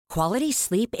Quality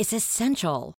sleep is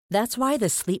essential. That's why the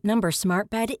Sleep Number Smart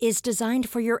Bed is designed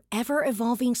for your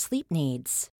ever-evolving sleep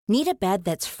needs. Need a bed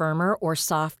that's firmer or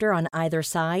softer on either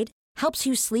side? Helps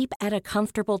you sleep at a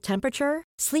comfortable temperature?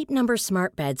 Sleep Number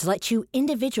Smart Beds let you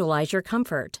individualize your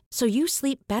comfort, so you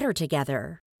sleep better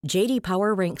together. J.D.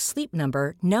 Power ranks Sleep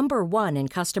Number number 1 in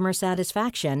customer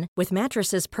satisfaction with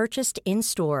mattresses purchased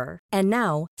in-store. And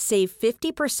now, save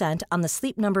 50% on the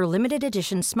Sleep Number Limited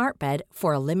Edition Smart Bed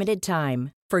for a limited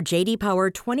time. For J.D. Power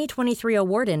 2023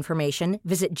 award information,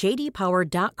 visit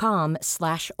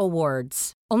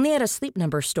jdpower.com/awards. Only at a Sleep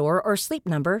Number store or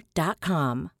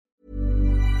sleepnumber.com.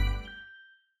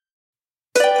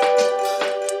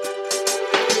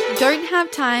 Don't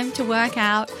have time to work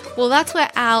out? Well, that's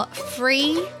where our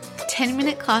free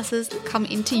 10-minute classes come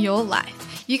into your life.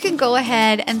 You can go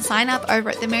ahead and sign up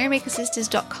over at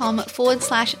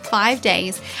themerrymakersisters.com/5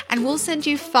 days, and we'll send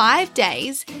you 5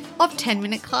 days of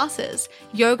 10-minute classes.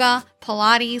 Yoga,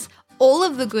 Pilates, all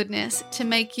of the goodness to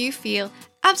make you feel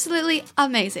absolutely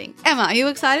amazing. Emma, are you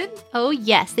excited? Oh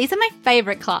yes, these are my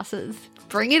favorite classes.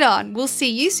 Bring it on. We'll see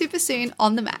you super soon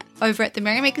on the mat over at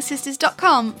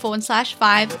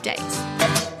themerrymakersisters.com/5 days.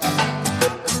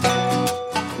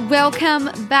 Welcome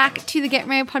back to the Get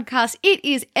Merry podcast. It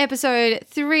is episode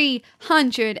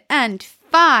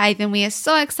 305, and we are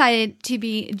so excited to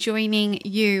be joining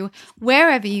you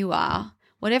wherever you are,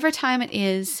 whatever time it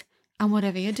is, and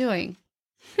whatever you're doing.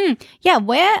 Yeah,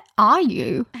 where are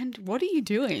you? And what are you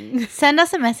doing? Send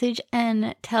us a message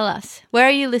and tell us, where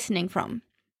are you listening from?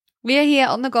 We are here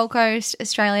on the Gold Coast,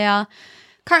 Australia,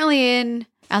 currently in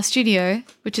our studio,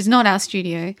 which is not our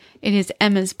studio. It is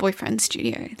Emma's boyfriend's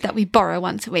studio that we borrow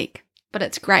once a week, but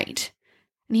it's great.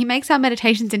 And he makes our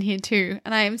meditations in here too,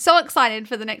 and I am so excited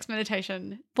for the next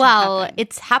meditation. Well,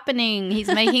 it's happening. He's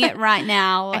making it right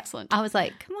now. Excellent. I was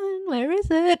like, come on, where is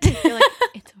it? You're like,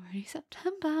 it's already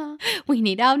September. We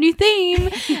need our new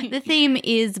theme. The theme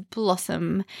is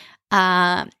Blossom.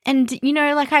 And you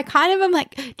know, like I kind of am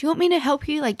like, do you want me to help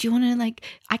you? Like, do you want to like,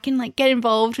 I can like get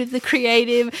involved with the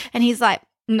creative? And he's like,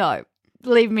 no,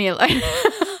 leave me alone.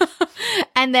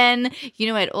 And then, you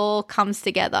know, it all comes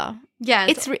together. Yeah.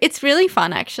 It's really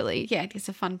fun actually. Yeah, it's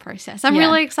a fun process. I'm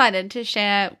really excited to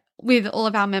share with all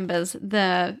of our members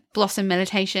the Blossom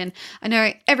meditation. I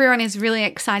know everyone is really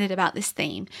excited about this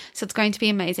theme, so it's going to be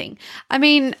amazing. I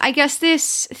mean, I guess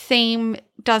this theme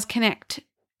does connect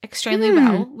extremely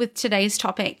well with today's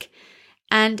topic,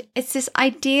 and it's this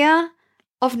idea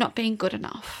of not being good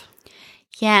enough.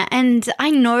 Yeah, and I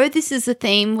know this is a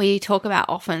theme we talk about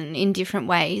often in different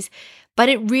ways, but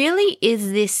it really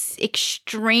is this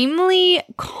extremely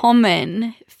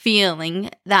common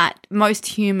feeling that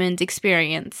most humans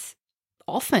experience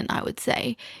often, I would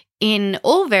say, in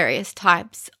all various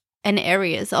types and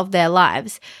areas of their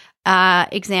lives.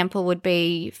 Example would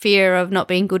be fear of not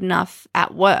being good enough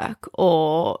at work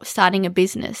or starting a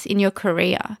business in your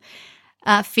career.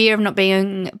 Fear of not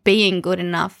being good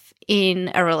enough in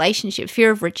a relationship.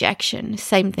 Fear of rejection.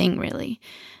 Same thing, really.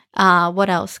 What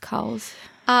else, Coles?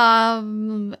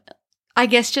 I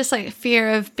guess just like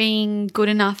fear of being good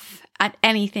enough at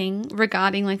anything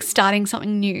regarding like starting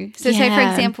something new. So say, for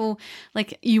example,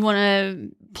 like you want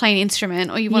to play an instrument,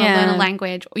 or you want to learn a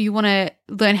language, or you want to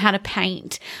learn how to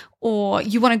paint, or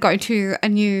you want to go to a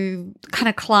new kind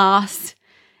of class,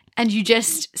 and you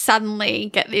just suddenly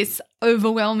get this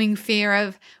overwhelming fear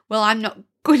of, well, I'm not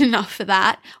good enough for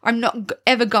that, or I'm not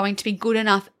ever going to be good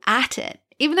enough at it,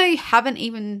 even though you haven't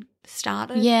even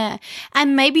started. Yeah.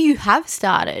 And maybe you have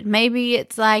started. Maybe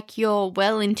it's like you're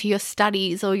well into your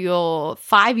studies, or you're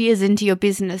 5 years into your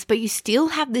business, but you still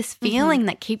have this feeling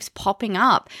that keeps popping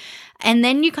up. And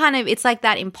then you kind of, it's like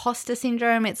that imposter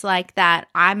syndrome. It's like that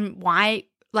why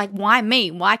me?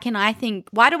 Why do I think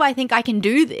I can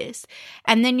do this?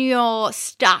 And then you're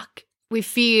stuck with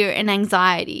fear and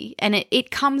anxiety, and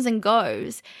it comes and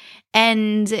goes.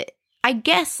 And I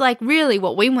guess like really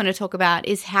what we want to talk about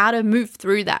is how to move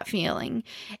through that feeling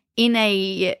in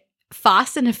a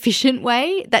fast and efficient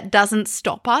way that doesn't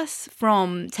stop us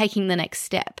from taking the next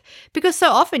step. Because so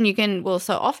often you can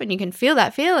feel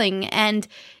that feeling and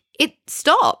it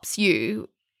stops you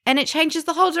and it changes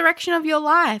the whole direction of your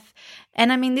life.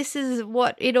 And I mean, this is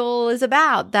what it all is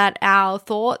about, that our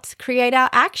thoughts create our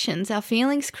actions, our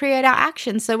feelings create our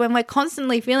actions. So when we're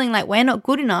constantly feeling like we're not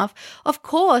good enough, of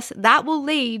course, that will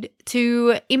lead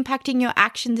to impacting your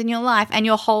actions in your life and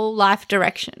your whole life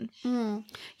direction.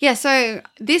 Yeah, so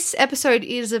this episode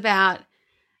is about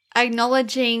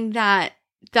acknowledging that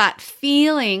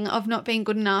feeling of not being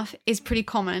good enough is pretty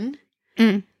common,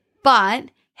 but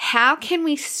how can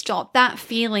we stop that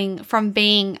feeling from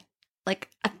being like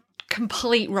a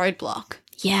complete roadblock?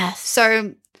 Yes.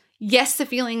 So yes, the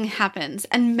feeling happens,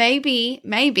 and maybe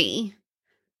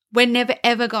we're never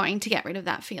ever going to get rid of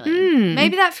that feeling.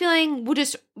 Maybe that feeling will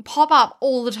just pop up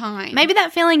all the time. Maybe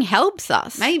that feeling helps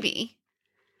us. Maybe.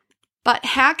 But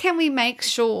how can we make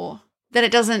sure that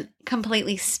it doesn't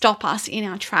completely stop us in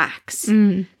our tracks?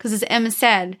 Because as Emma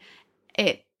said,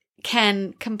 it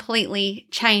can completely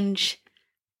change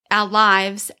our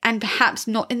lives, and perhaps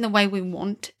not in the way we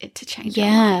want it to change our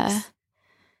lives.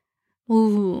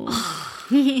 Ooh.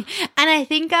 And I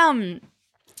think,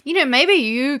 maybe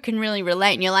you can really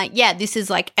relate and you're like, yeah, this is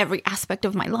like every aspect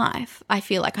of my life. I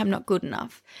feel like I'm not good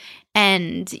enough.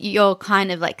 And you're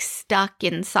kind of like stuck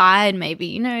inside,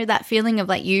 maybe, that feeling of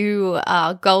like you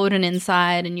are golden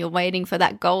inside and you're waiting for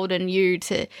that golden you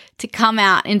to come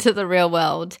out into the real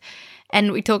world.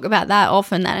 And we talk about that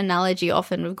often, that analogy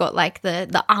often. We've got like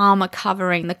the armor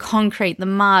covering, the concrete, the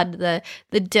mud, the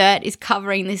dirt is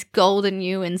covering this golden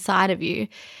you inside of you.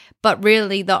 But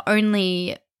really the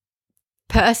only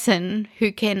person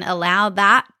who can allow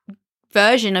that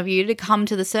version of you to come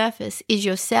to the surface is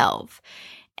yourself.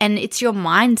 And it's your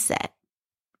mindset,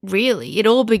 really. It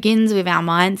all begins with our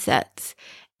mindsets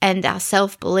and our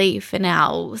self-belief and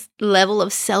our level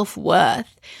of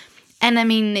self-worth. And I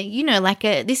mean,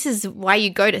 this is why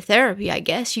you go to therapy, I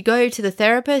guess. You go to the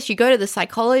therapist, you go to the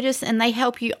psychologist, and they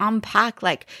help you unpack,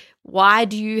 like, why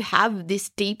do you have this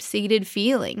deep-seated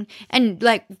feeling? And,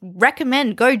 like,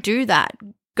 recommend go do that.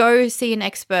 Go see an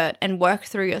expert and work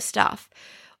through your stuff.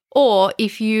 Or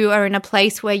if you are in a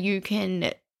place where you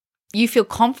feel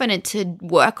confident to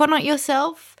work on it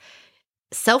yourself,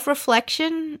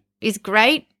 self-reflection is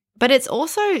great, but it's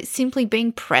also simply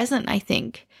being present, I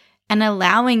think. And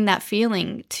allowing that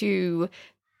feeling to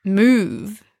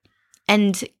move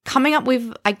and coming up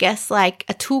with, I guess, like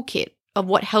a toolkit of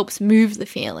what helps move the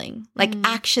feeling, like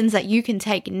actions that you can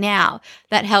take now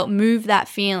that help move that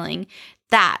feeling,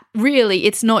 that really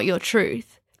it's not your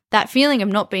truth. That feeling of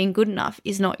not being good enough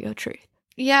is not your truth.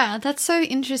 Yeah, that's so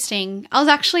interesting. I was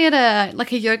actually at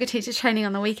a yoga teacher training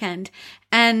on the weekend,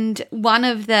 and one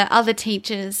of the other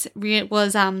teachers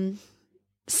was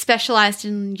specialized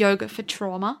in yoga for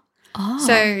trauma. Oh.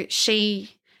 So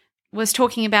she was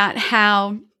talking about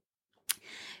how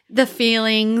the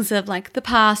feelings of like the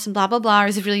past and blah, blah, blah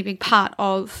is a really big part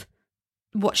of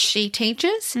what she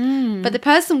teaches. But the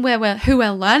person who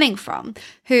we're learning from,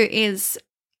 who is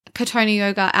Katona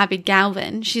Yoga Abid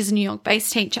Galvin, she's a New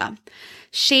York-based teacher.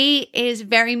 She is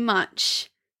very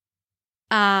much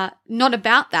not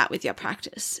about that with your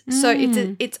practice. So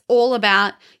it's all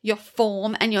about your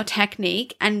form and your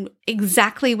technique and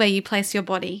exactly where you place your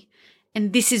body.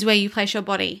 And this is where you place your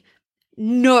body.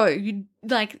 No,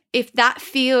 if that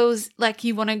feels like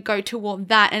you want to go toward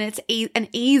that and it's an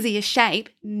easier shape,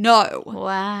 no.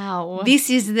 Wow. This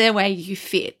is the way you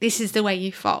fit. This is the way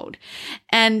you fold.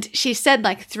 And she said,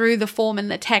 like, through the form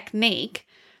and the technique,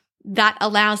 that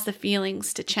allows the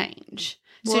feelings to change.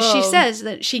 So she says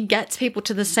that she gets people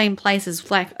to the same place as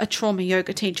like a trauma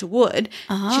yoga teacher would.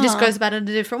 She just goes about it a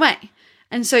different way.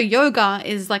 And so yoga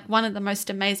is like one of the most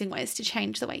amazing ways to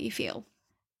change the way you feel.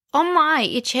 Oh my,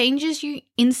 it changes you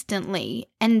instantly.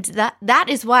 And that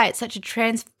is why it's such a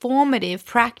transformative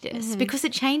practice, because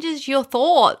it changes your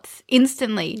thoughts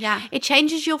instantly. Yeah. It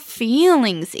changes your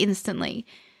feelings instantly,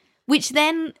 which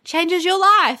then changes your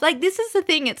life. Like, this is the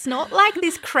thing. It's not like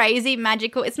this crazy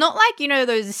magical. It's not like,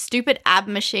 those stupid ab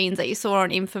machines that you saw on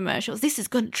infomercials. This is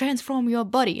going to transform your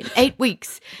body in 8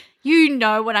 weeks. You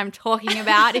know what I'm talking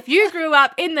about. If you grew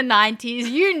up in the 90s,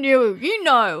 you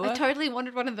know. I totally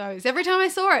wanted one of those. Every time I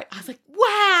saw it, I was like,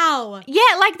 wow. Yeah,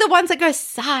 like the ones that go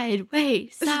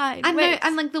sideways. I know,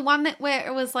 and like the one where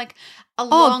it was like a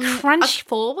long... crunch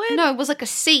forward? No, it was like a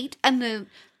seat and the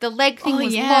leg thing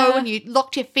was low and you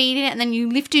locked your feet in it and then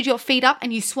you lifted your feet up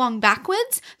and you swung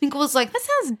backwards. I think it was like... That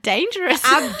sounds dangerous. The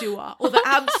ab doer or the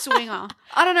ab swinger.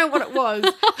 I don't know what it was.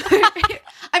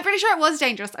 I'm pretty sure it was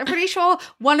dangerous. I'm pretty sure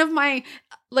one of my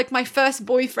first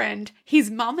boyfriend, his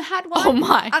mum had one. Oh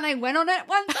my. And I went on it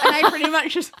once and I pretty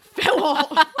much just fell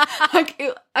off.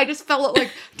 I just felt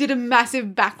like did a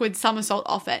massive backward somersault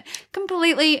off it.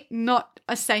 Completely not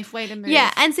a safe way to move.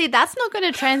 Yeah, and see, that's not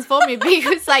going to transform you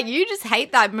because like you just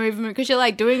hate that movement because you're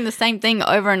like doing the same thing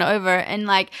over and over and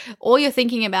like all you're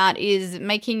thinking about is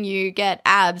making you get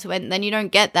abs when then you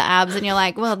don't get the abs and you're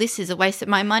like, well, this is a waste of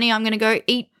my money. I'm going to go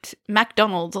eat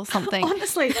McDonald's or something.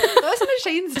 Honestly, those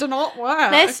machines do not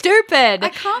work. They're stupid. I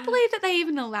can't believe that they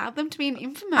even allowed them to be an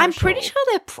infomercial. I'm pretty sure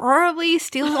they're probably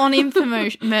still on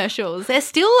infomercials. They're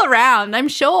still around, I'm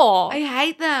sure. I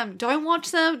hate them. Don't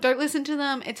watch them. Don't listen to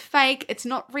them. It's fake. It's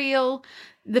not real.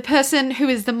 The person who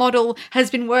is the model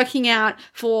has been working out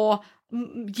for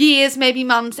years, maybe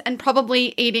months, and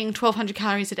probably eating 1,200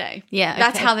 calories a day. Yeah.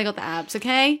 That's how they got the abs,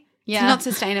 okay? Yeah. It's not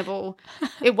sustainable.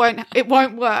 It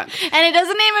won't work. And it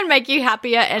doesn't even make you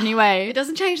happier anyway. It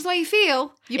doesn't change the way you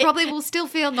feel. You probably will still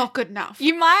feel not good enough.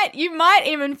 You might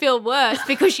even feel worse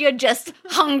because you're just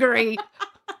hungry.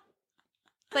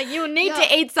 Like you need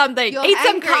to eat something. Eat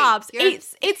some carbs.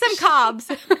 Eat some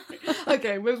carbs.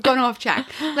 Okay, we've gone off track.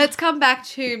 Let's come back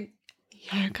to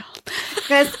yoga.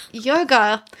 Because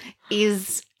yoga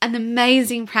is an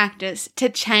amazing practice to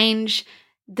change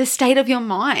the state of your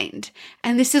mind.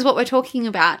 And this is what we're talking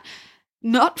about.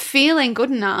 Not feeling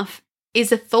good enough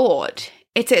is a thought.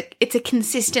 It's a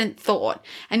consistent thought.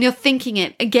 And you're thinking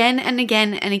it again and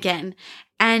again and again.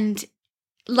 And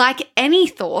like any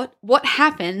thought, what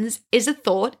happens is a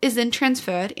thought is then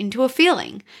transferred into a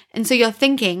feeling. And so you're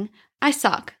thinking, I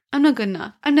suck. I'm not good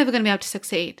enough. I'm never going to be able to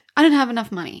succeed. I don't have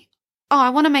enough money. Oh, I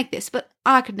want to make this, but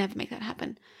I could never make that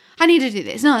happen. I need to do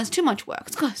this. No, it's too much work.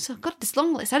 I've got this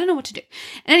long list. I don't know what to do.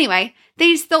 And anyway,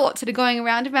 these thoughts that are going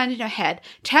around and around in your head,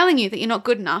 telling you that you're not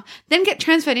good enough, then get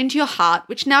transferred into your heart,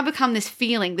 which now become this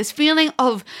feeling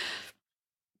of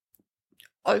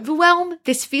overwhelm,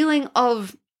 this feeling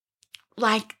of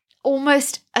like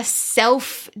almost a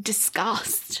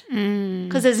self-disgust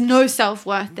because there's no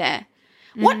self-worth there.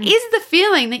 What is the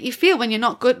feeling that you feel when you're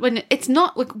not good? When it's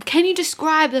not, can you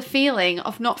describe the feeling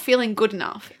of not feeling good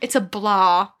enough? It's a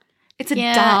blah. It's a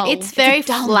dull. It's very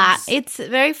flat. It's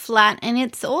very flat. And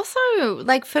it's also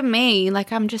like for me,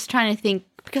 like I'm just trying to think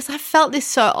because I've felt this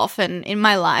so often in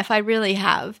my life. I really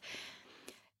have.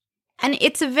 And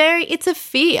it's a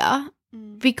fear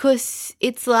because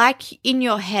it's like in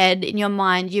your head, in your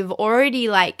mind, you've already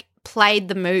like played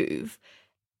the move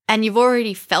and you've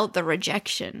already felt the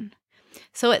rejection.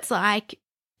 So it's like,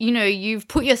 you know, you've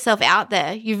put yourself out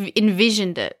there, you've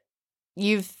envisioned it,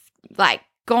 you've like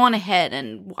gone ahead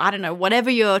and I don't know, whatever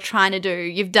you're trying to do,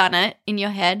 you've done it in your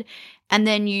head and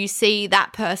then you see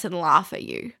that person laugh at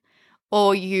you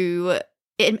or you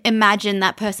imagine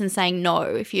that person saying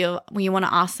no when you want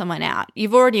to ask someone out.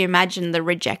 You've already imagined the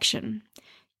rejection.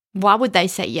 Why would they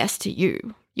say yes to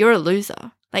you? You're a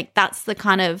loser. Like that's the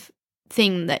kind of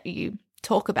thing that you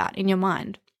talk about in your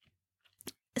mind.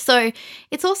 So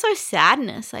it's also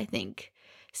sadness, I think.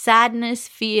 Sadness,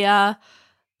 fear,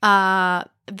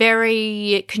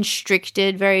 very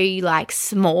constricted, very like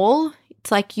small. It's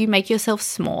like you make yourself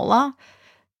smaller.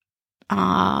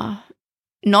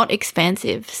 Not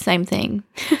expansive, same thing.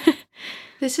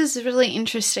 This is really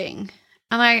interesting.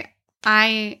 And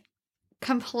I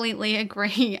completely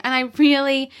agree. And I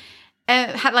really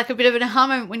had like a bit of an aha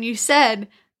moment when you said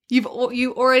you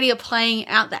already are playing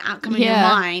out the outcome in your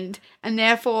mind, and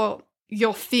therefore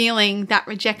you're feeling that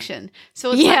rejection.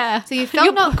 So it's like, so you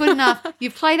felt not good enough.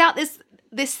 You've played out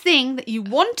this thing that you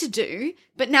want to do,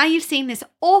 but now you've seen this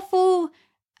awful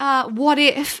what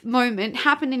if moment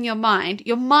happen in your mind.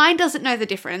 Your mind doesn't know the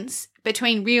difference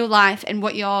between real life and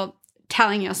what you're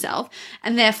telling yourself,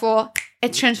 and therefore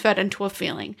it's transferred into a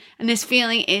feeling. And this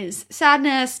feeling is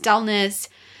sadness, dullness,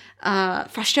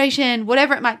 frustration,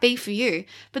 whatever it might be for you.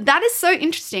 But that is so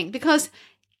interesting because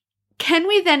can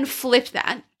we then flip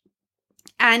that?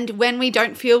 And when we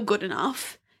don't feel good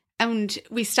enough and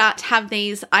we start to have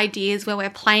these ideas where we're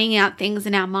playing out things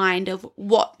in our mind of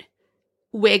what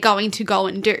we're going to go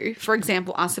and do, for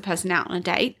example, ask the person out on a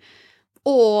date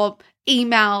or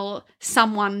email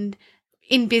someone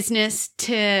in business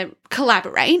to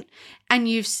collaborate, and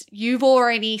you've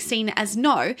already seen it as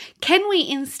no, can we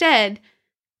instead,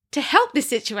 to help this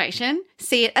situation,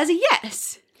 see it as a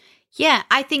yes? Yeah,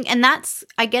 I think, and that's,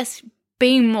 I guess,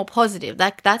 being more positive.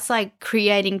 Like that's like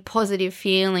creating positive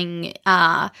feeling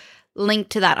linked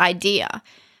to that idea.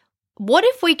 What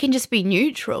if we can just be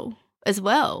neutral as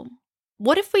well?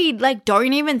 What if we like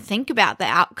don't even think about the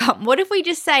outcome? What if we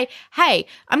just say, hey,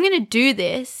 I'm going to do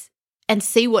this and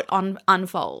see what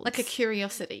unfolds? Like a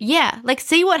curiosity. Yeah, like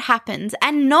see what happens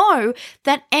and know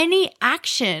that any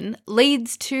action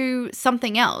leads to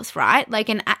something else, right? Like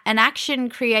an action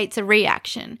creates a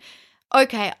reaction.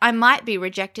 Okay, I might be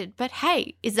rejected, but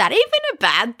hey, is that even a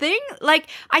bad thing? Like,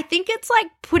 I think it's like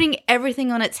putting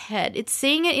everything on its head. It's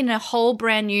seeing it in a whole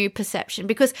brand new perception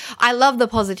because I love the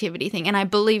positivity thing and I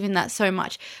believe in that so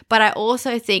much. But I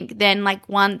also think then like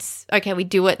once, okay, we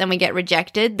do it, then we get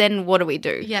rejected, then what do we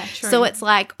do? Yeah, true. So it's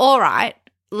like, all right,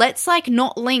 let's like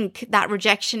not link that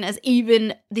rejection as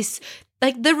even this,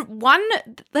 like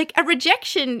a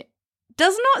rejection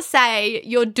does not say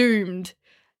you're doomed.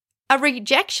 A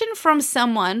rejection from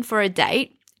someone for a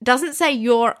date doesn't say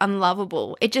you're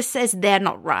unlovable. It just says they're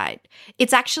not right.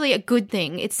 It's actually a good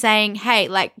thing. It's saying, hey,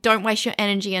 like, don't waste your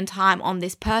energy and time on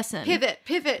this person.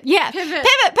 Pivot. Yeah. Pivot.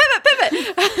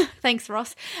 Thanks,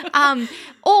 Ross. And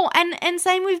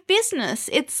same with business.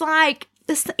 It's like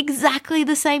exactly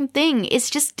the same thing.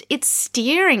 It's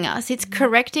steering us. It's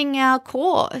correcting our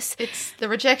course. It's the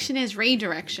rejection is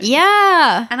redirection.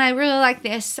 Yeah. And I really like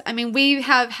this. I mean, we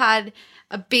have had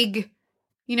a big,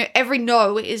 every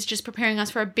no is just preparing us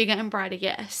for a bigger and brighter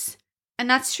yes. And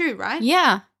that's true, right?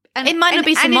 Yeah. And it might not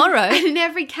be tomorrow. In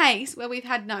every case where we've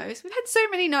had no's, we've had so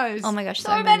many no's. Oh my gosh,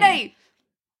 so many.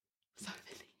 So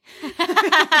many.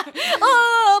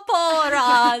 Oh, poor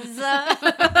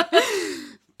us.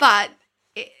 But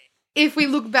if we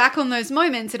look back on those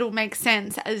moments, it'll make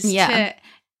sense as to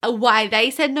why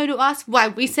they said no to us, why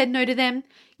we said no to them.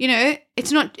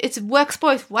 It works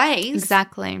both ways.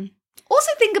 Exactly.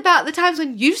 Also think about the times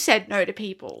when you've said no to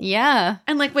people. Yeah.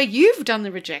 And like where you've done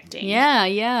the rejecting.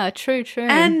 Yeah. True.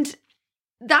 And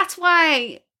that's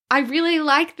why I really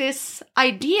like this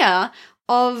idea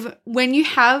of when you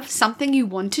have something you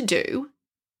want to do,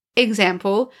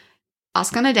 example,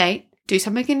 ask on a date, do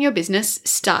something in your business,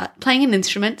 start playing an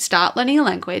instrument, start learning a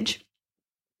language,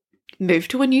 move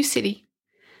to a new city.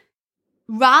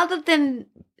 Rather than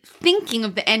thinking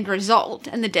of the end result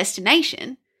and the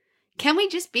destination, can we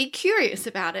just be curious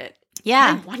about it?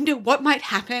 Yeah. I wonder what might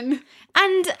happen.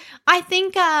 And I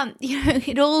think,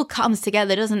 it all comes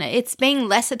together, doesn't it? It's being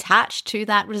less attached to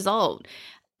that result.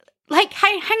 Like,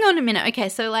 hey, hang on a minute. Okay,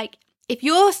 so like if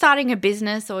you're starting a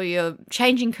business or you're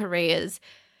changing careers,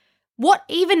 what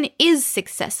even is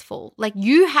successful? Like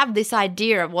you have this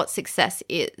idea of what success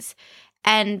is.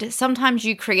 And sometimes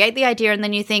you create the idea and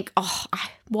then you think, oh,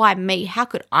 why me? How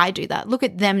could I do that? Look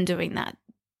at them doing that.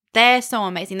 They're so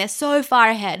amazing. They're so far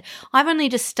ahead. I've only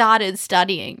just started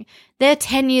studying. They're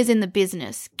 10 years in the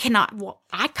business.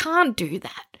 I can't do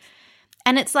that.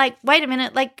 And it's like, wait a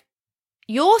minute, like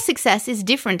your success is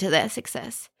different to their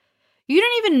success. You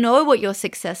don't even know what your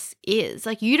success is.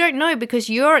 Like you don't know because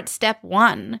you're at step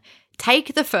 1.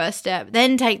 Take the first step,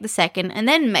 then take the second, and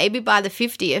then maybe by the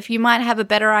 50th, you might have a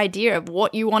better idea of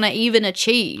what you want to even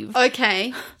achieve.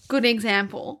 Okay, good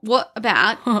example. What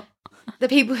about the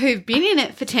people who've been in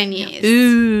it for 10 years?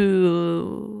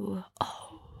 Ooh.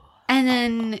 Oh. And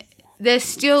then there's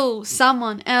still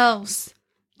someone else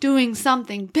doing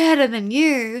something better than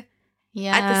you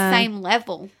at the same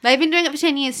level. They've been doing it for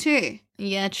 10 years too.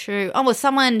 Yeah, true. Oh, well,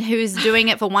 someone who's doing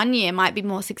it for 1 year might be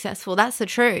more successful. That's the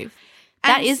truth.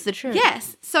 That is the truth.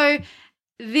 Yes. So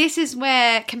this is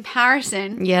where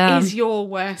comparison is your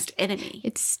worst enemy.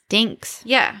 It stinks.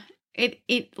 Yeah.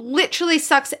 It literally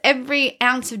sucks every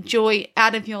ounce of joy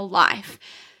out of your life.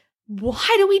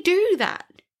 Why do we do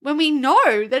that when we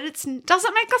know that it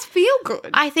doesn't make us feel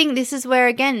good? I think this is where,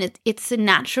 again, it's a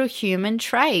natural human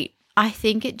trait. I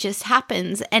think it just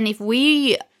happens. And if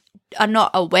we are not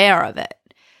aware of it,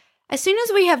 as soon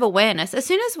as we have awareness, as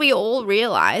soon as we all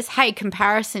realize, hey,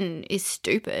 comparison is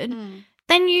stupid,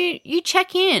 then you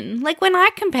check in. Like when I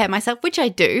compare myself, which I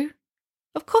do,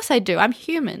 of course I do, I'm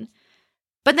human.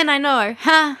 But then I know,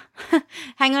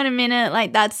 hang on a minute,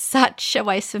 like that's such a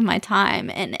waste of my time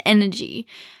and energy.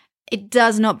 It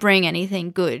does not bring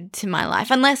anything good to my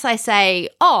life unless I say,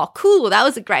 oh, cool, that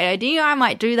was a great idea. I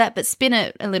might do that, but spin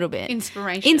it a little bit.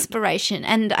 Inspiration.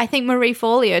 And I think Marie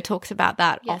Forleo talks about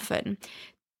that often.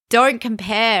 Don't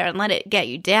compare and let it get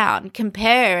you down.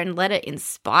 Compare and let it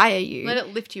inspire you. Let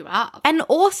it lift you up. And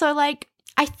also, like,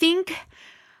 I feel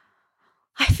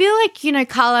like,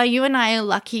 Carla, you and I are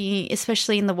lucky,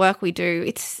 especially in the work we do.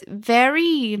 It's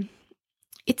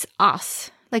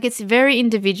us. Like, it's very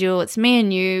individual. It's me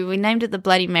and you. We named it the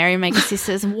Bloody Merrymaker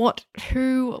Sisters. What,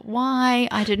 who, why?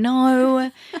 I don't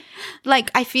know. Like,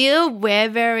 I feel we're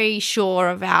very sure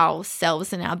of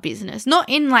ourselves and our business. Not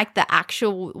in, like, the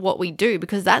actual what we do,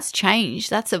 because that's changed.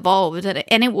 That's evolved.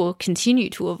 And it will continue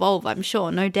to evolve, I'm sure,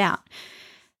 no doubt.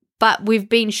 But we've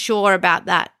been sure about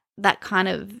that kind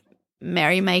of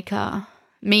merrymaker,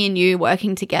 me and you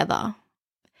working together.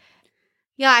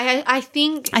 Yeah, I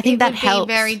think that helps.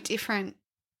 Be very different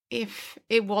if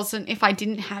I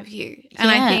didn't have you. And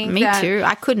yeah, I think me too.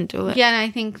 I couldn't do it. Yeah, and I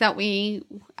think that we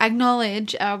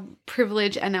acknowledge our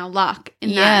privilege and our luck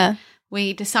in that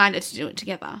we decided to do it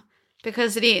together,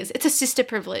 because it's a sister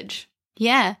privilege.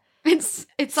 Yeah. It's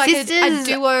like a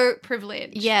duo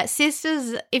privilege. Yeah,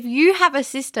 sisters, if you have a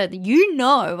sister,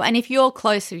 and if you're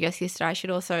close with your sister, I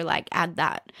should also like add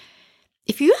that.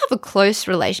 If you have a close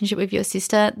relationship with your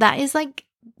sister, that is like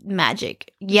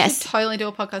magic. We Yes. should totally do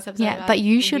a podcast episode. Yeah, about but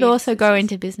you should weird also go sisters.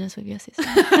 into business with your sister.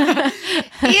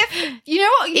 If you know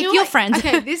what, If know you're what? friends.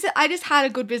 Okay, I just had a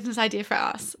good business idea for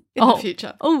us in the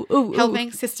future. Oh,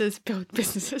 Helping sisters build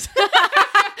businesses.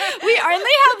 We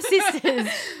only have sisters.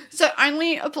 So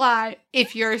only apply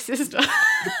if you're a sister.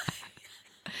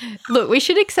 Look, we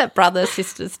should accept brothers,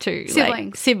 sisters too. Siblings.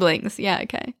 Like, siblings. Yeah,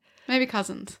 okay. Maybe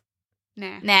cousins.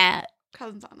 Nah. Nah.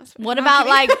 Cousins aren't as What I'm about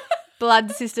kidding. like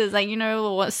blood sisters? Like, you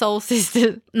know what? Soul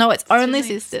sisters. No, it's only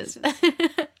sisters.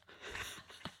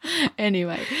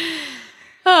 Anyway.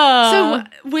 So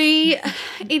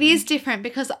it is different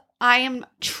because I am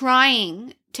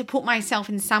trying to put myself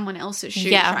in someone else's shoes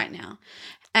Yeah. right now.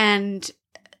 And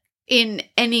in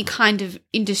any kind of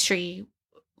industry,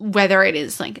 whether it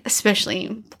is like,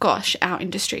 especially, gosh, our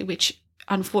industry, which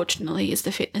unfortunately is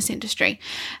the fitness industry,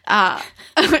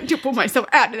 to put myself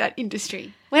out of that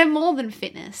industry. We're more than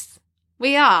fitness.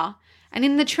 We are. And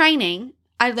in the training,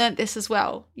 I learned this as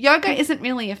well. Yoga isn't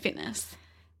really a fitness.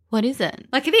 What is it?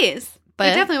 Like it is. But-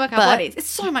 we definitely work our but- bodies. It's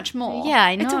so much more. Yeah,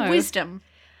 I It's a know. wisdom.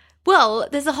 Well,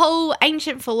 there's a whole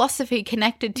ancient philosophy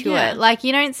connected to Yeah. it. Like,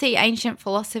 you don't see ancient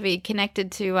philosophy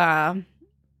connected to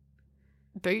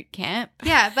boot camp.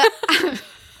 Yeah, but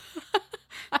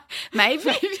Maybe.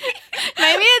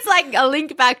 Maybe it's like a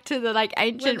link back to the like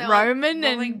ancient Roman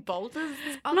and boulders.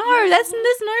 no, there's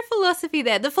no philosophy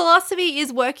there. The philosophy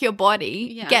is work your body,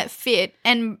 Yeah. get fit,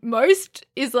 and most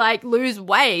is like lose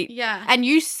weight. Yeah. And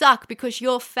you suck because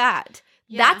you're fat.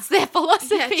 Yeah. That's their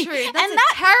philosophy. Yeah, true. That's and a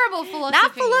that terrible philosophy.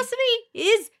 that philosophy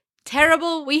is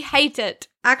terrible. We hate it.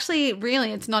 Actually,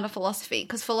 really, it's not a philosophy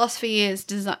because philosophy is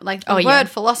like the Oh, word yeah.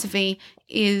 philosophy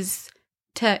is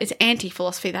it's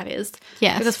anti-philosophy. That is,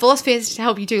 Yes. because philosophy is to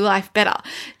help you do life better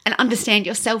and understand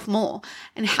yourself more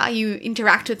and how you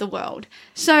interact with the world.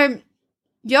 So,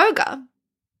 yoga,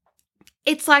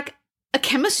 it's like a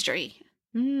chemistry.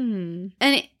 Mm.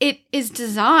 And it is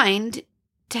designed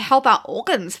to help our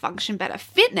organs function better.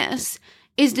 Fitness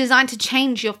is designed to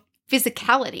change your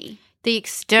physicality. The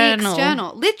external. The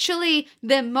external. Literally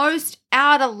the most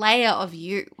outer layer of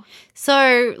you.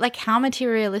 So, like, how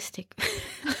materialistic?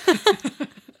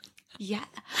 Yeah.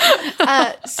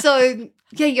 So,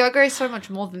 yeah, yoga is so much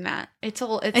more than that. It's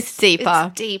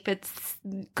deeper. It's deep.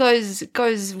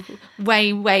 Goes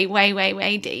way, way, way, way,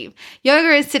 way deep.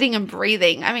 Yoga is sitting and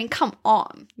breathing. I mean, come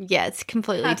on. Yeah, it's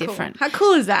completely How cool. different. How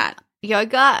cool is that?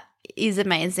 Yoga is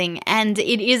amazing, and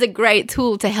it is a great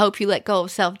tool to help you let go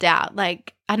of self-doubt.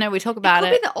 Like, I know we talk about It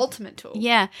it. could be the ultimate tool.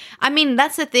 Yeah. I mean,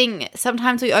 that's the thing.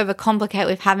 Sometimes we overcomplicate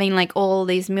with having like all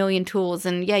these million tools,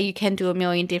 and yeah, you can do a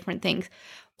million different things.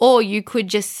 Or you could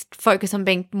just focus on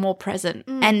being more present.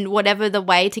 And whatever the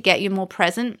way to get you more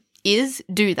present is,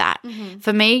 do that. Mm-hmm.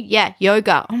 For me, yeah,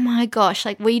 yoga. Oh my gosh,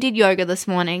 like we did yoga this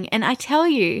morning, and I tell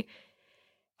you,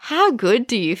 how good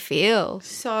do you feel?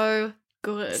 So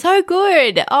good. So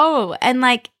good. Oh, and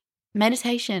like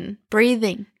meditation,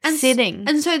 breathing, sitting.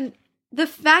 And so the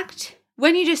fact,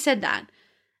 when you just said that,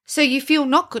 so you feel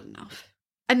not good enough.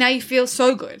 And now you feel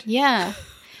so good. Yeah.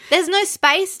 There's no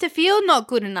space to feel not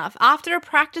good enough. After a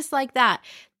practice like that,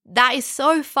 that is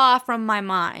so far from my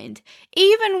mind.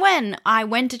 Even when I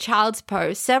went to child's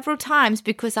pose several times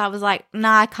because I was like,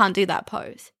 nah, I can't do that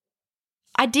pose.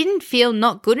 I didn't feel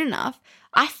not good enough.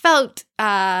 I felt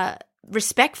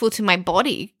respectful to my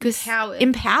body because By your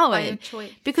empowered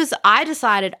choice. because I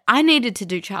decided I needed to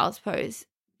do child's pose.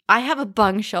 I have a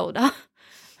bung shoulder.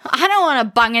 I don't want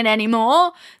to bung it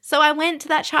anymore. So I went to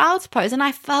that child's pose and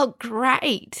I felt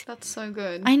great. That's so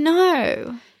good. I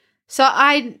know. So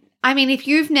I mean, if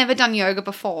you've never done yoga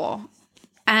before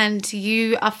and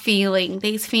you are feeling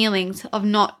these feelings of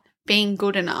not being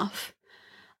good enough,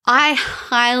 I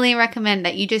highly recommend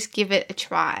that you just give it a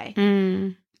try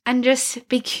and just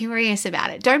be curious about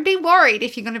it. Don't be worried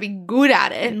if you're going to be good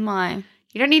at it. My.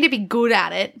 You don't need to be good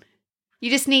at it.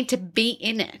 You just need to be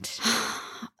in it.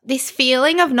 This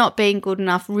feeling of not being good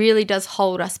enough really does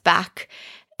hold us back,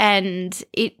 and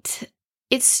it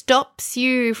stops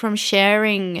you from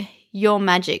sharing your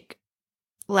magic.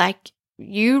 Like,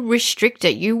 you restrict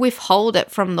it, you withhold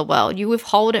it from the world, you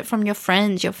withhold it from your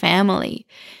friends, your family.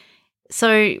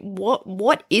 So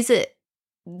what is it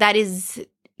that is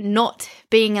not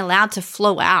being allowed to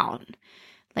flow out?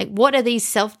 Like, what are these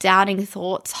self-doubting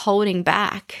thoughts holding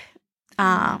back?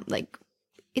 Like,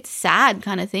 it's sad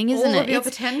kind of thing, isn't All it? of your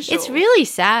potential. It's really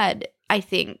sad, I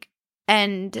think.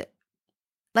 And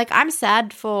like, I'm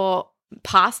sad for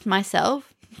past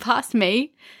myself, past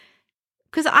me,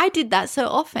 because I did that so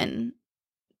often.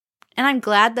 And I'm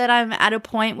glad that I'm at a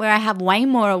point where I have way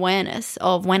more awareness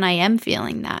of when I am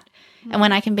feeling that. And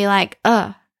when I can be like,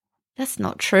 that's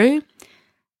not true.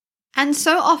 And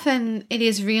so often it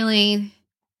is really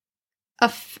a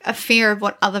fear of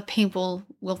what other people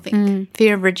will think.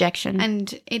 Fear of rejection.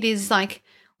 And it is like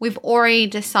we've already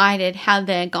decided how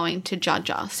they're going to judge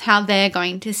us, how they're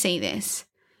going to see this.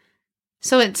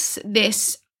 So it's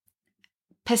this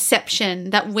perception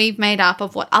that we've made up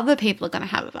of what other people are going to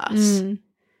have of us.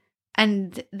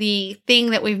 And the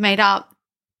thing that we've made up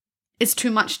is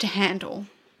too much to handle.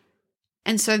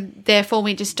 And so therefore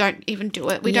we just don't even do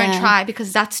it. We don't try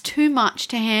because that's too much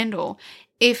to handle.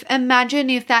 Imagine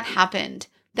if that happened,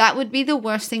 that would be the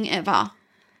worst thing ever.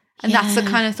 And that's the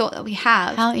kind of thought that we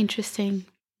have. How interesting.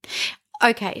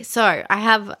 Okay, so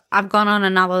I've gone on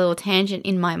another little tangent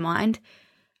in my mind.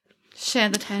 Share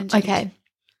the tangent. Okay.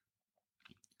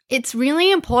 It's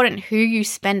really important who you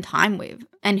spend time with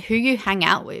and who you hang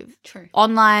out with. True.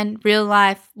 Online, real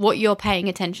life, what you're paying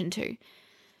attention to.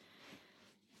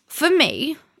 For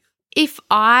me, if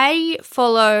I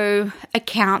follow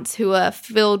accounts who are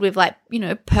filled with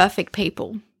perfect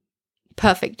people,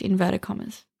 perfect inverted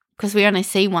commas, because we only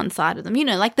see one side of them,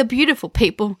 like the beautiful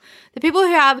people, the people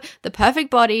who have the perfect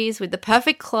bodies with the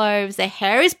perfect clothes, their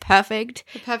hair is perfect.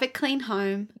 The perfect clean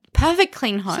home. Perfect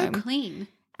clean home. So clean.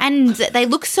 And they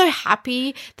look so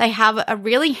happy. They have a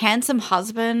really handsome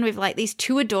husband with these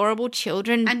two adorable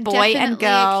children, and boy and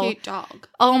girl. A cute dog.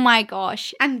 Oh my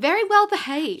gosh. And very well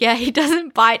behaved. Yeah, he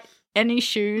doesn't bite any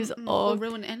shoes or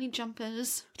ruin any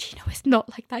jumpers. Chino is not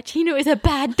like that. Chino is a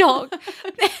bad dog.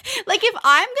 If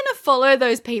I'm going to follow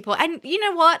those people, and you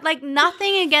know what?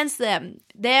 Nothing against them.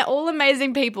 They're all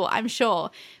amazing people, I'm sure.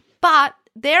 But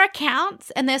their accounts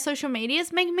and their social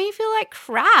medias make me feel like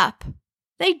crap.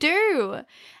 They do.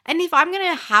 And if I'm going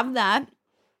to have that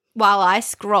while I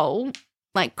scroll,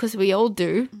 because we all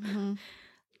do,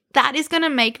 that is going to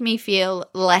make me feel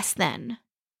less than.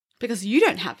 Because you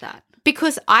don't have that.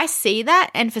 Because I see that,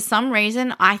 and for some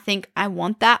reason I think I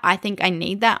want that. I think I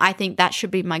need that. I think that should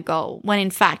be my goal. When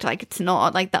in fact, it's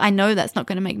not. I know that's not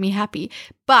going to make me happy.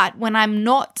 But when I'm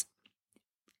not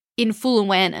in full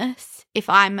awareness, if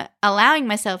I'm allowing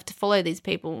myself to follow these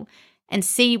people and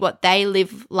see what they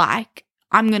live like,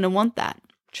 I'm going to want that.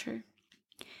 True.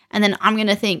 And then I'm going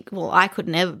to think, well, I could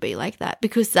never be like that,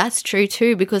 because that's true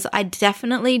too, because I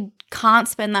definitely can't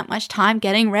spend that much time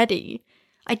getting ready.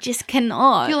 I just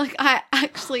cannot. I feel like I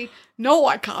actually know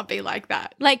I can't be like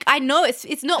that. I know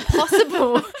it's not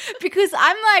possible because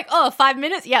I'm 5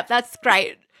 minutes. Yep, that's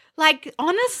great.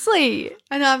 Honestly.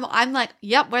 And I'm like,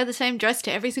 yep, wear the same dress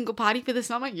to every single party for the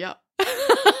summer. Yep.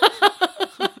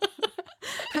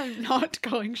 I'm not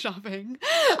going shopping.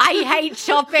 I hate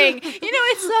shopping.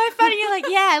 It's so funny. You're like,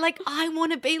 yeah, I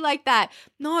want to be like that.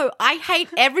 No, I hate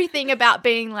everything about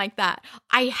being like that.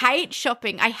 I hate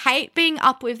shopping. I hate being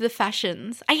up with the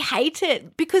fashions. I hate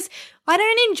it because I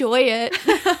don't enjoy it.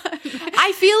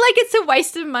 I feel like it's a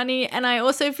waste of money, and I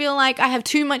also feel like I have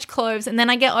too much clothes, and then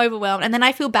I get overwhelmed, and then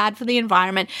I feel bad for the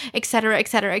environment, etc.,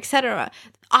 etc., etc.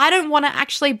 I don't want to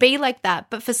actually be like that,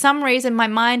 but for some reason my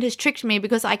mind has tricked me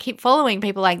because I keep following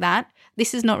people like that.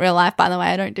 This is not real life, by the way.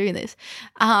 I don't do this.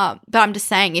 But I'm just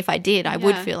saying, if I did, I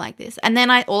would feel like this. And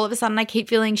then all of a sudden I keep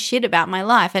feeling shit about my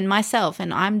life and myself,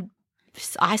 and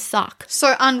I suck.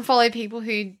 So unfollow people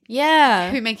who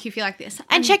make you feel like this.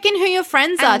 And check in who your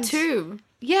friends are too.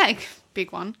 Yeah,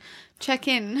 big one. Check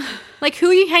in. Who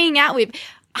are you hanging out with?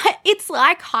 It's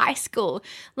like high school.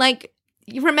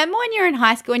 You remember when you're in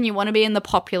high school and you want to be in the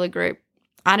popular group?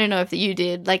 I don't know if you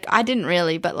did. I didn't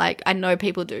really, but I know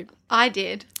people do. I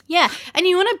did. Yeah, and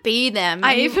you want to be them.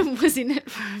 I even was in it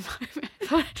for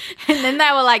a moment. And then they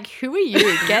were like, who are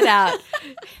you? Get out.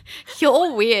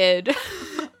 You're weird.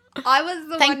 I was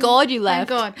the Thank God you left.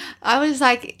 Thank God. I was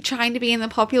trying to be in the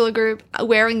popular group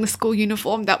wearing the school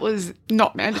uniform that was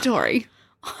not mandatory.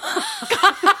 Oh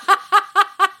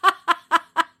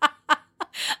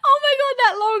my God,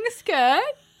 that long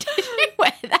skirt? Did you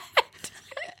wear that?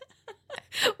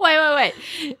 Wait.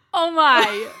 Oh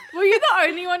my. Were you the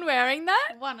only one wearing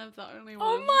that? One of the only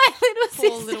ones. Oh my little sister.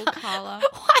 Poor little Carla.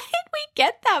 Why did we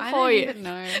get that for you? I don't even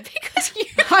know. Because you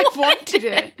I wanted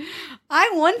it.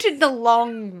 I wanted the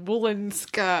long woolen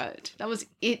skirt. That was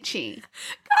itchy.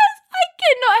 Guys, I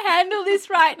cannot handle this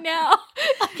right now.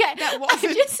 Okay,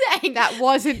 I'm just saying. That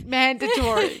wasn't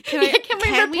mandatory.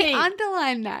 Can we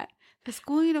underline that? The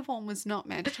school uniform was not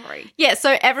mandatory. Yeah,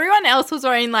 so everyone else was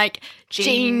wearing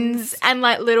jeans and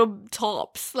little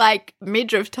tops,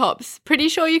 midriff tops. Pretty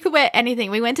sure you could wear anything.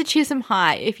 We went to Chisholm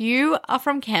High. If you are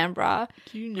from Canberra,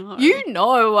 you know. You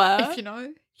know. If you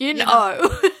know. You know.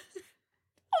 Oh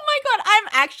my God, I'm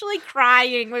actually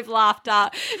crying with laughter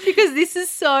because this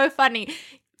is so funny.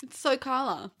 It's so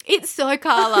Carla.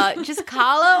 Just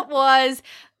Carla was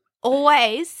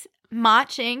always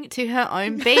marching to her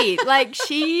own beat. Like,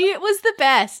 she was the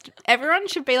best. Everyone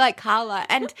should be like Carla.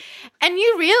 And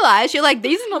you realize, you're like,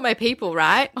 these are not my people,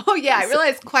 right? Oh, yeah. I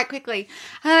realized quite quickly.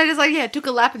 And I just took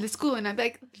a lap in the school and I'd be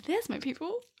like, there's my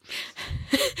people.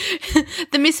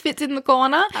 The misfits in the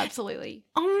corner. Absolutely.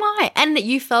 Oh my. And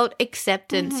you felt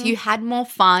acceptance. You had more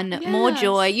fun, more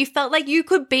joy. You felt like you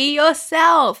could be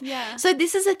yourself. Yeah. So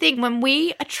this is the thing, when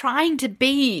we are trying to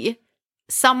be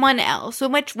someone else,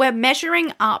 when we're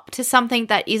measuring up to something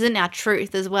that isn't our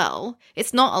truth as well,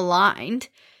 it's not aligned,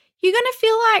 you're going to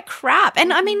feel like crap.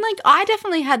 And I mean, like, I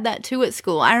definitely had that too at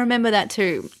school. I remember that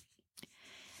too.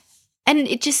 And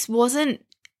it just wasn't,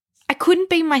 I couldn't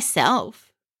be myself.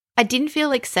 I didn't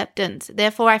feel acceptance.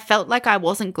 Therefore, I felt like I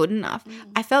wasn't good enough.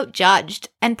 I felt judged,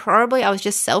 and probably I was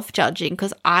just self-judging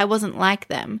because I wasn't like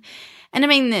them. And I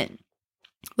mean,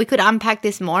 we could unpack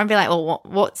this more and be like,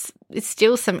 well, it's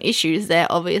still some issues there,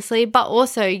 obviously, but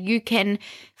also you can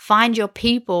find your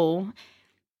people,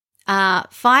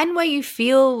 find where you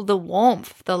feel the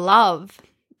warmth, the love,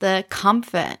 the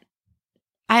comfort.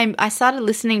 I started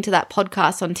listening to that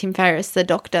podcast on Tim Ferriss, the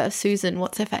doctor, Susan,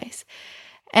 what's her face,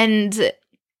 and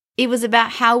it was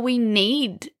about how we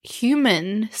need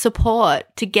human support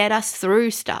to get us through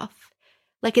stuff.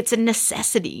 Like, it's a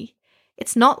necessity.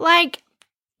 It's not like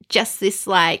just this,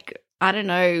 like, I don't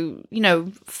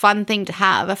know, fun thing to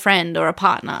have, a friend or a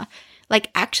partner. Like,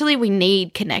 actually, we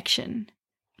need connection.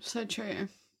 So true.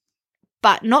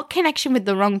 But not connection with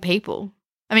the wrong people.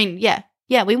 I mean, yeah,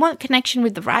 we want connection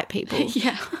with the right people.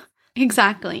 Yeah,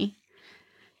 exactly.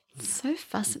 It's so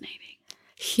fascinating.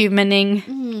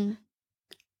 Humaning.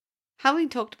 Have we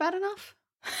talked about enough?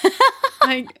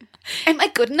 Like, am I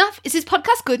good enough? Is this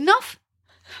podcast good enough?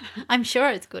 I'm sure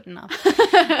it's good enough.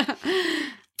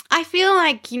 I feel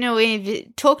like,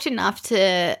 we've talked enough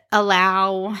to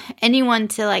allow anyone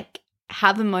to, like,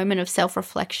 have a moment of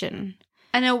self-reflection.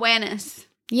 An awareness.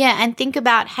 Yeah, and think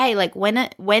about, hey, like,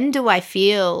 when do I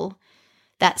feel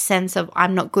that sense of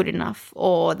I'm not good enough,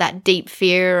 or that deep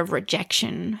fear of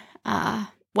rejection?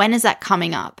 When is that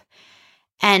coming up?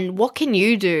 And what can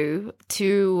you do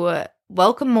to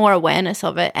welcome more awareness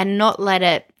of it and not let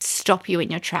it stop you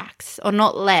in your tracks, or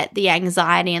not let the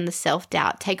anxiety and the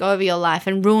self-doubt take over your life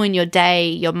and ruin your day,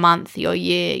 your month, your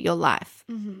year, your life?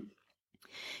 Mm-hmm.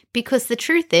 Because the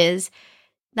truth is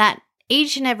that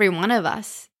each and every one of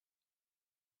us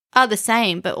are the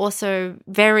same, but also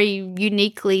very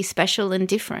uniquely special and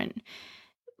different.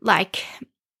 Like,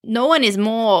 no one is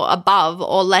more above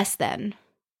or less than.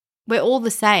 We're all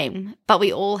the same, but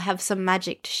we all have some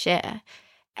magic to share.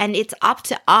 And it's up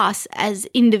to us as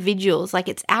individuals, like,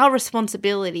 it's our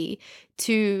responsibility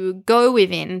to go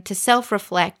within, to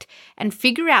self-reflect and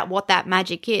figure out what that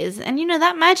magic is. And,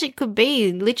 that magic could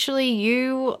be literally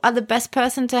you are the best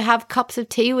person to have cups of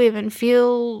tea with and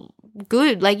feel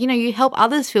good. Like, you help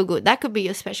others feel good. That could be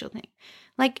your special thing.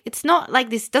 Like, it's not like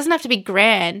this doesn't have to be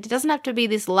grand. It doesn't have to be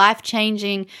this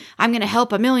life-changing, I'm going to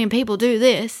help 1 million people do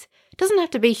this. It doesn't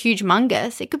have to be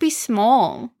humongous. It could be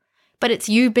small, but it's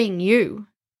you being you.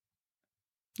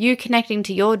 You connecting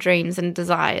to your dreams and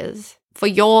desires for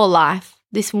your life,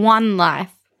 this one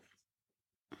life.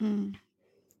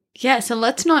 Yeah, so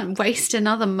let's not waste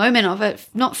another moment of it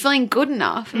not feeling good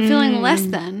enough and feeling less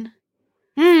than.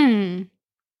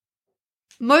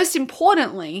 Most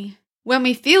importantly, when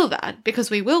we feel that, because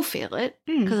we will feel it,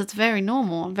 because it's very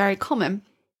normal and very common,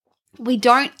 we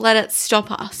don't let it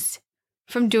stop us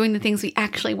from doing the things we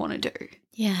actually want to do.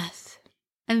 Yes.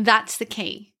 And that's the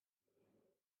key.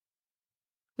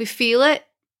 We feel it,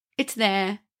 it's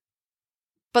there,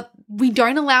 but we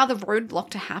don't allow the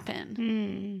roadblock to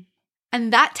happen.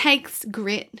 And that takes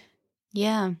grit.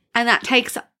 Yeah. And that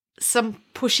takes some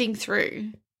pushing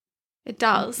through. It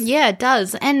does. Yeah, it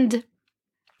does. And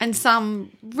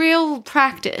some real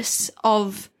practice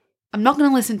of, I'm not going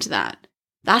to listen to that.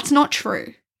 That's not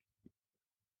true.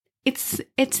 It's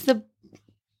the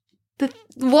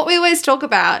what we always talk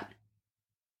about.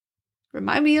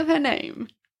 Remind me of her name.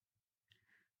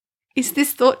 Is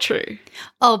this thought true?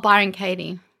 Oh, Byron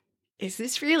Katie. Is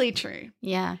this really true?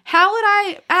 Yeah. How would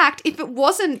I act if it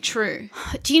wasn't true?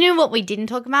 Do you know what we didn't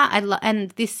talk about? And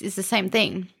this is the same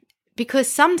thing. Because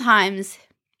sometimes,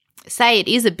 say it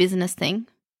is a business thing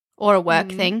or a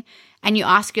work thing, and you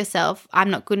ask yourself, I'm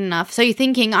not good enough. So you're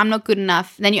thinking, I'm not good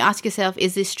enough. Then you ask yourself,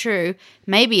 is this true?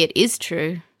 Maybe it is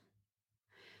true.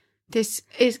 This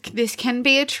can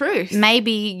be a truth.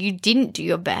 Maybe you didn't do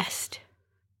your best.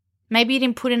 Maybe you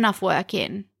didn't put enough work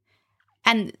in.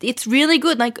 And it's really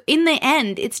good. Like in the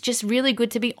end, it's just really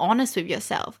good to be honest with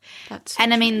yourself. That's so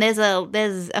and I mean, there's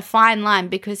a fine line,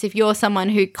 because if you're someone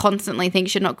who constantly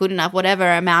thinks you're not good enough,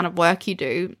 whatever amount of work you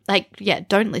do, like, yeah,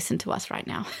 don't listen to us right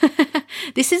now.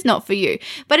 This is not for you.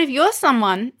 But if you're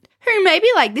someone who maybe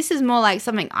like this is more like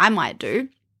something I might do,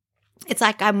 it's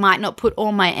like I might not put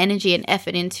all my energy and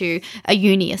effort into a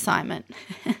uni assignment.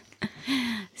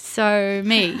 So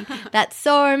me. That's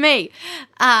so me.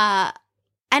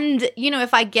 And, you know,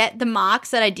 if I get the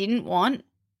marks that I didn't want,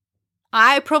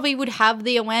 I probably would have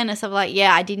the awareness of like,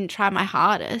 yeah, I didn't try my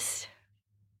hardest.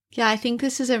 Yeah, I think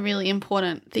this is a really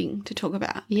important thing to talk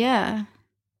about. Yeah.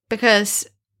 Because,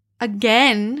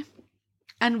 again,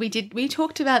 and we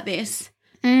talked about this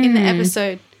in the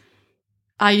episode,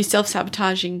 are you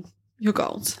self-sabotaging your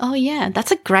goals? Oh, yeah.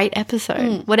 That's a great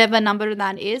episode. Whatever number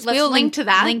that is. We'll link to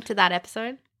that. Link to that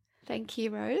episode. Thank you,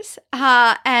 Rose.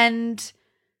 And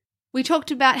we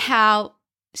talked about how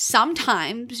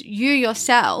sometimes you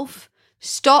yourself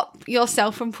stop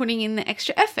yourself from putting in the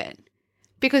extra effort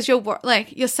because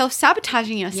you're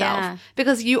self-sabotaging yourself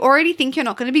because you already think you're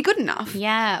not going to be good enough.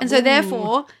 Yeah. And so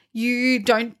therefore you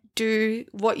don't do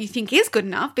what you think is good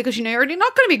enough because you know you're already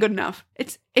not going to be good enough.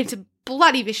 It's a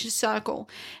bloody vicious circle.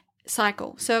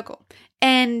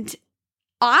 And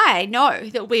I know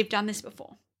that we've done this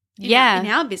before. In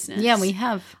our business. Yeah, we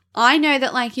have. I know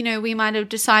that, like, you know, we might have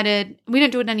decided we don't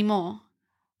do it anymore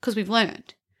because we've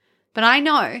learned. But I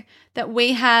know that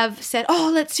we have said,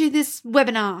 oh, let's do this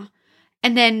webinar.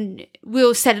 And then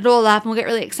we'll set it all up and we'll get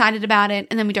really excited about it.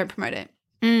 And then we don't promote it.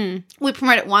 We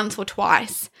promote it once or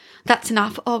twice. That's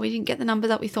enough. Oh, we didn't get the number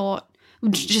that we thought.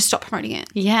 We'll just stop promoting it.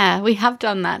 Yeah, we have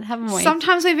done that, haven't we?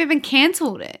 Sometimes we've even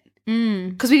cancelled it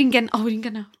because we didn't get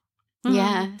enough.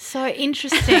 Yeah, so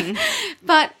interesting.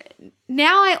 But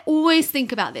now I always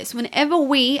think about this. Whenever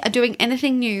we are doing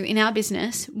anything new in our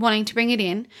business, wanting to bring it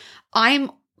in, I'm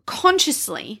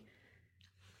consciously,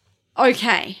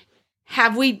 okay,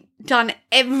 have we done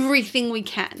everything we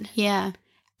can? Yeah.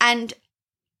 And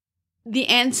the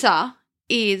answer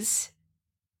is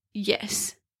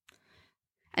yes.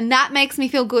 And that makes me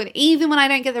feel good, even when I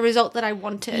don't get the result that I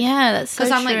wanted. Yeah, that's so true.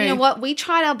 Because I'm like, you know what? We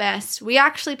tried our best. We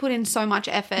actually put in so much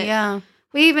effort. Yeah.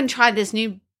 We even tried this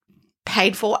new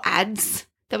paid-for ads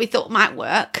that we thought might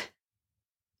work.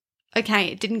 Okay,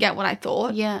 it didn't get what I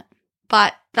thought. Yeah.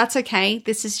 But that's okay.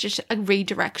 This is just a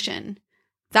redirection.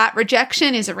 That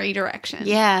rejection is a redirection.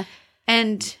 Yeah.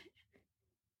 And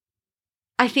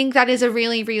I think that is a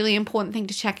really, really important thing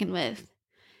to check in with.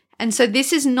 And so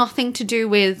this is nothing to do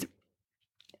with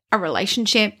a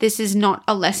relationship. This is not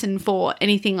a lesson for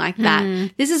anything like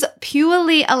that. This is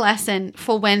purely a lesson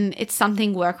for when it's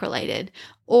something work-related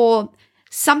or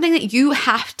something that you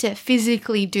have to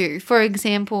physically do. For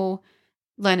example,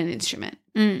 learn an instrument.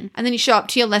 And then you show up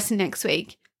to your lesson next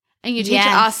week and your teacher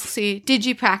asks you, did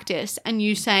you practice? And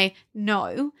you say,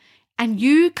 no. And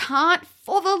you can't,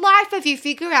 for the life of you,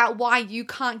 figure out why you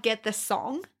can't get the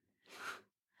song.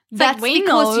 That's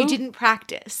because you didn't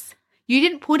practice. You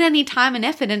didn't put any time and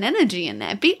effort and energy in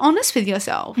there. Be honest with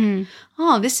yourself.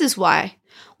 Oh, this is why.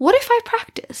 What if I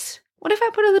practice? What if I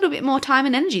put a little bit more time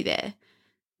and energy there?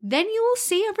 Then you will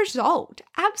see a result.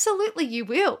 Absolutely, you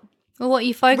will. Well, what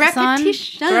you focus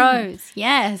Repetition on grows.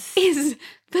 Yes. Is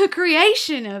the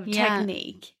creation of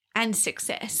technique and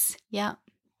success. Yeah.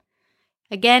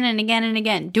 Again and again and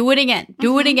again. Do it again.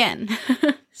 Do it again.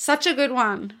 Such a good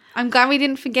one. I'm glad we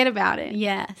didn't forget about it.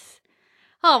 Yes.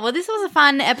 Oh, well, this was a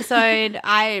fun episode.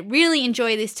 I really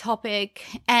enjoy this topic.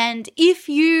 And if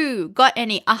you got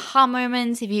any aha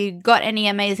moments, if you got any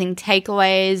amazing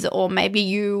takeaways, or maybe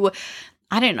you,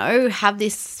 I don't know, have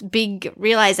this big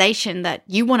realization that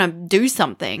you want to do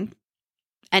something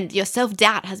and your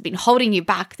self-doubt has been holding you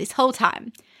back this whole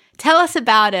time, tell us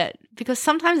about it, because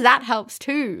sometimes that helps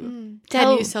too.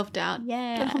 Tell you self-doubt.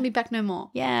 Yeah. Don't hold me back no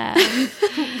more. Yeah.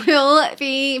 We'll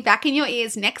be back in your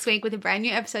ears next week with a brand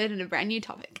new episode and a brand new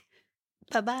topic.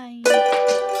 Bye-bye.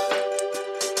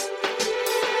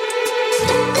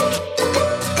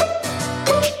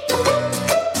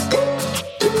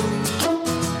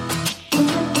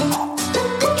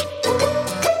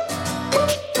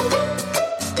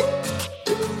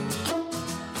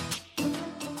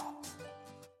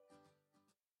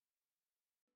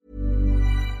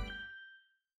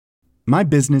 My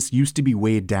business used to be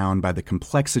weighed down by the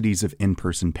complexities of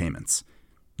in-person payments.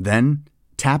 Then,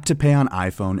 Tap to Pay on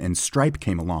iPhone and Stripe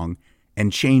came along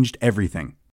and changed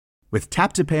everything. With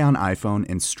Tap to Pay on iPhone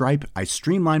and Stripe, I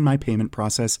streamlined my payment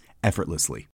process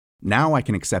effortlessly. Now I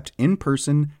can accept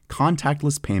in-person,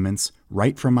 contactless payments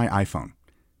right from my iPhone.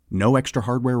 No extra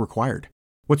hardware required.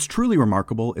 What's truly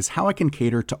remarkable is how I can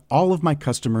cater to all of my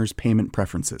customers' payment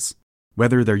preferences.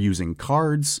 Whether they're using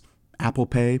cards, Apple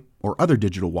Pay, or other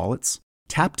digital wallets,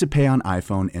 Tap to Pay on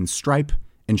iPhone and Stripe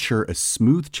ensure a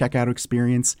smooth checkout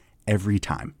experience every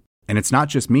time. And it's not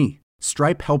just me.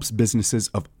 Stripe helps businesses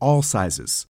of all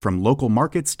sizes, from local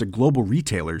markets to global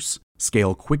retailers,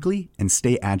 scale quickly and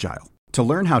stay agile. To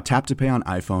learn how Tap to Pay on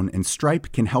iPhone and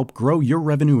Stripe can help grow your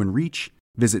revenue and reach,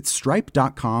 visit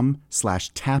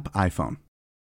stripe.com/tapiphone.